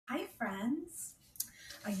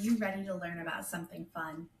Are you ready to learn about something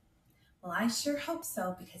fun? Well, I sure hope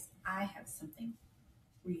so because I have something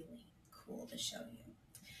really cool to show you.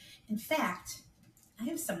 In fact, I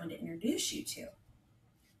have someone to introduce you to.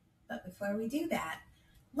 But before we do that,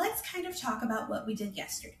 let's kind of talk about what we did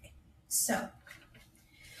yesterday. So,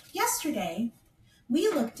 yesterday we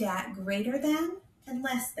looked at greater than and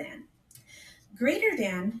less than. Greater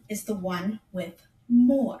than is the one with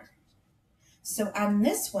more. So on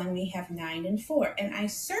this one we have 9 and 4, and I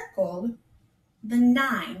circled the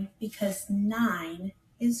 9 because 9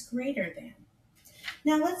 is greater than.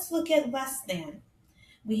 Now let's look at less than.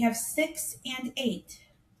 We have 6 and 8.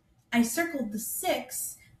 I circled the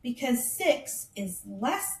 6 because 6 is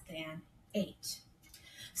less than 8.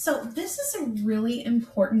 So this is a really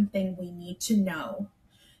important thing we need to know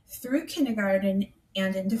through kindergarten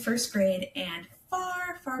and into first grade and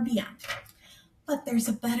far, far beyond. But there's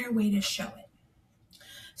a better way to show it.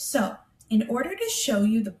 So in order to show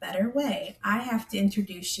you the better way, I have to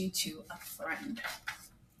introduce you to a friend.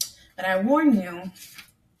 But I warn you,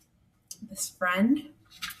 this friend,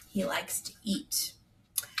 he likes to eat.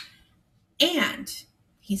 And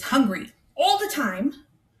he's hungry all the time.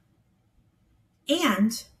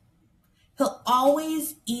 And he'll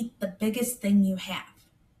always eat the biggest thing you have.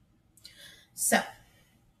 So,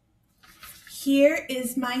 here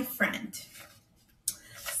is my friend.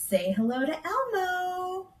 Say hello to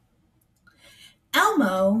Elmo.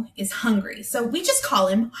 Elmo is hungry, so we just call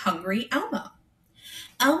him Hungry Elmo.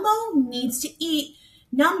 Elmo needs to eat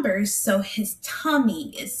numbers so his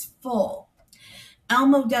tummy is full.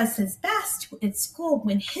 Elmo does his best at school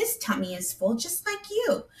when his tummy is full, just like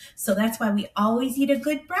you. So that's why we always eat a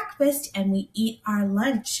good breakfast and we eat our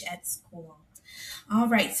lunch at school. All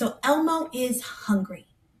right, so Elmo is hungry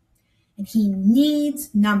and he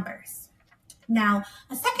needs numbers. Now,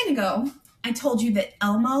 a second ago, I told you that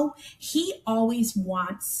Elmo, he always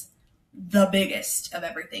wants the biggest of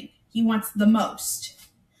everything. He wants the most.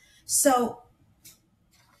 So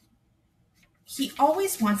he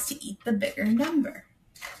always wants to eat the bigger number.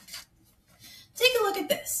 Take a look at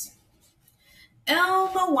this.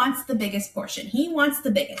 Elmo wants the biggest portion. He wants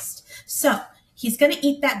the biggest. So he's going to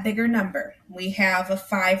eat that bigger number. We have a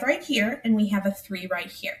 5 right here and we have a 3 right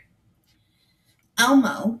here.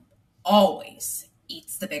 Elmo always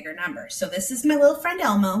eats the bigger number. So this is my little friend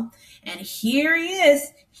Elmo, and here he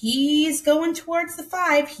is. He's going towards the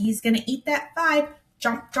 5. He's going to eat that 5.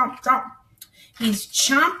 Jump, jump, jump. He's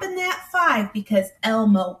chomping that 5 because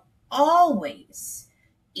Elmo always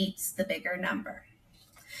eats the bigger number.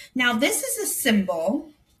 Now this is a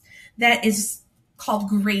symbol that is called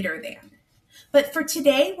greater than. But for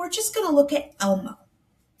today, we're just going to look at Elmo.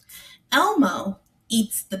 Elmo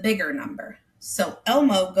eats the bigger number. So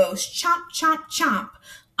Elmo goes chomp, chomp, chomp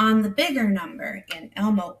on the bigger number, and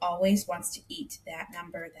Elmo always wants to eat that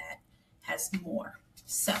number that has more.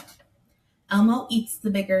 So Elmo eats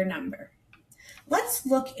the bigger number. Let's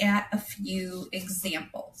look at a few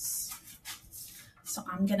examples. So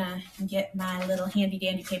I'm gonna get my little handy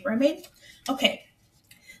dandy paper I made. Okay,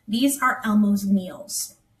 these are Elmo's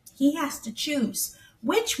meals. He has to choose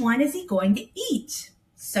which one is he going to eat.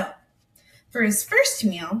 So for his first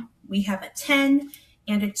meal, we have a 10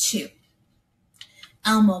 and a 2.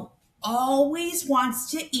 Elmo always wants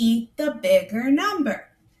to eat the bigger number.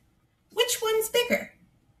 Which one's bigger?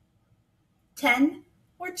 10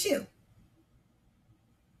 or 2?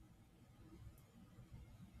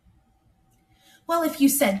 Well, if you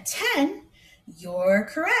said 10, you're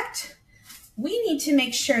correct. We need to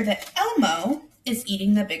make sure that Elmo is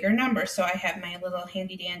eating the bigger number. So I have my little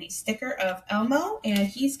handy dandy sticker of Elmo, and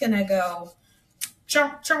he's gonna go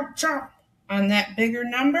chomp, chomp, chomp on that bigger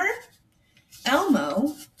number.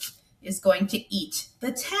 Elmo is going to eat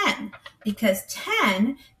the 10 because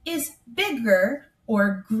 10 is bigger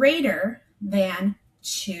or greater than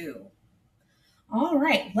 2. All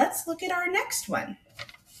right, let's look at our next one.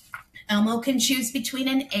 Elmo can choose between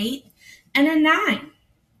an 8 and a 9.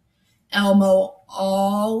 Elmo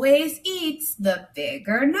always eats the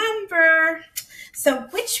bigger number. So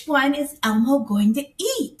which one is Elmo going to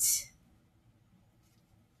eat?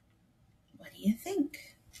 What do you think?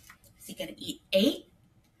 Is he going to eat 8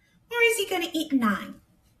 or is he going to eat 9?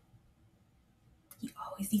 He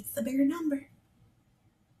always eats the bigger number.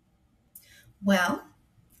 Well,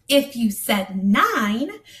 if you said 9,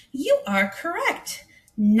 you are correct.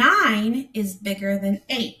 9 is bigger than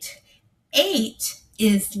 8. 8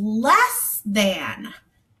 is less than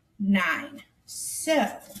 9.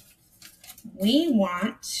 So we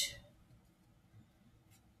want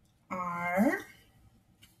our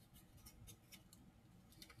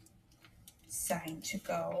sign to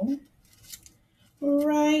go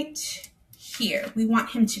right here. We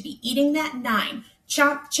want him to be eating that 9.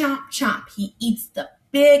 Chomp, chomp, chomp. He eats the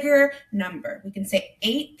bigger number. We can say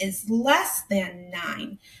 8 is less than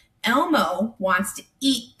 9. Elmo wants to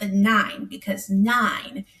eat the 9 because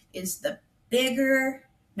 9 is the bigger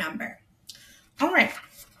number. All right.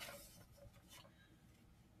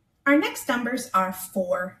 Our next numbers are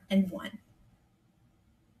 4 and 1.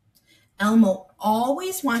 Elmo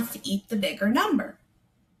always wants to eat the bigger number.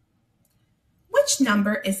 Which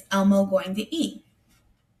number is Elmo going to eat?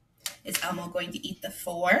 Is Elmo going to eat the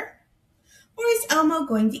 4? Or is Elmo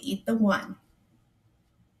going to eat the 1?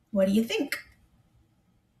 What do you think?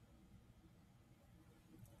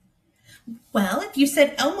 Well, if you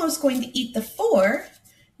said Elmo's going to eat the 4,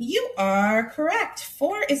 you are correct.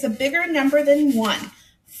 4 is a bigger number than 1.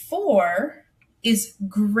 4 is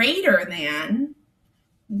greater than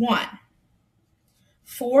 1.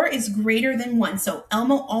 4 is greater than 1. So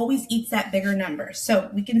Elmo always eats that bigger number. So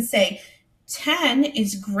we can say 10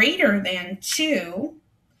 is greater than 2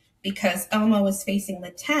 because Elmo is facing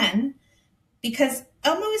the 10. Because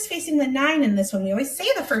Elmo is facing the 9 in this one, we always say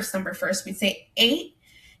the first number first. We say 8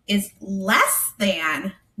 is less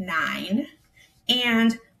than 9,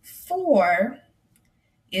 and 4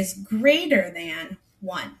 is greater than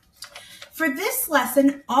 1. For this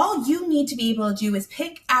lesson, all you need to be able to do is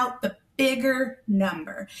pick out the bigger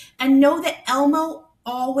number and know that Elmo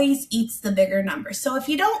always eats the bigger number. So if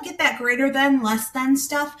you don't get that greater than, less than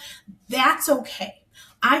stuff, that's okay.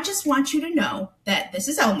 I just want you to know that this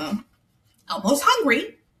is Elmo. Elmo's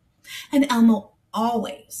hungry, and Elmo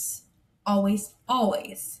always, always,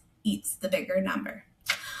 always eats the bigger number.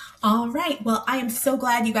 All right, well, I am so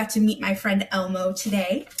glad you got to meet my friend Elmo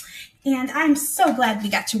today, and I'm so glad we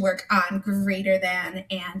got to work on greater than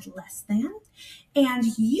and less than, and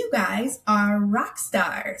you guys are rock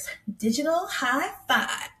stars. Digital high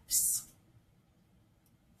fives.